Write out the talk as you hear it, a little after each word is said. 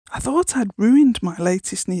I thought I'd ruined my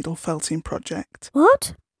latest needle felting project.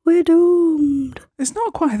 What? We're doomed. It's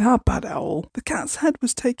not quite that bad, Owl. The cat's head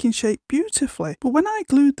was taking shape beautifully, but when I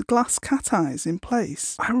glued the glass cat eyes in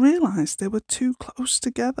place, I realised they were too close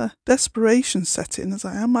together. Desperation set in as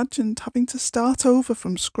I imagined having to start over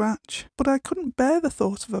from scratch. But I couldn't bear the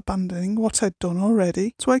thought of abandoning what I'd done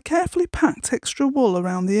already, so I carefully packed extra wool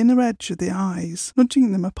around the inner edge of the eyes,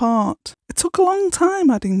 nudging them apart. It took a long time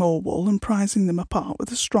adding more wool and prising them apart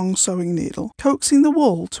with a strong sewing needle, coaxing the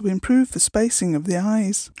wool to improve the spacing of the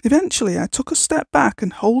eyes. Eventually I took a step back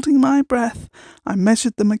and, holding my breath, I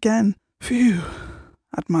measured them again. Phew!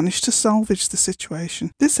 I'd managed to salvage the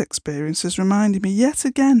situation. This experience has reminded me yet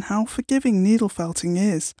again how forgiving needle felting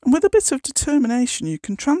is, and with a bit of determination you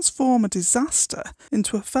can transform a disaster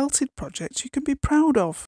into a felted project you can be proud of.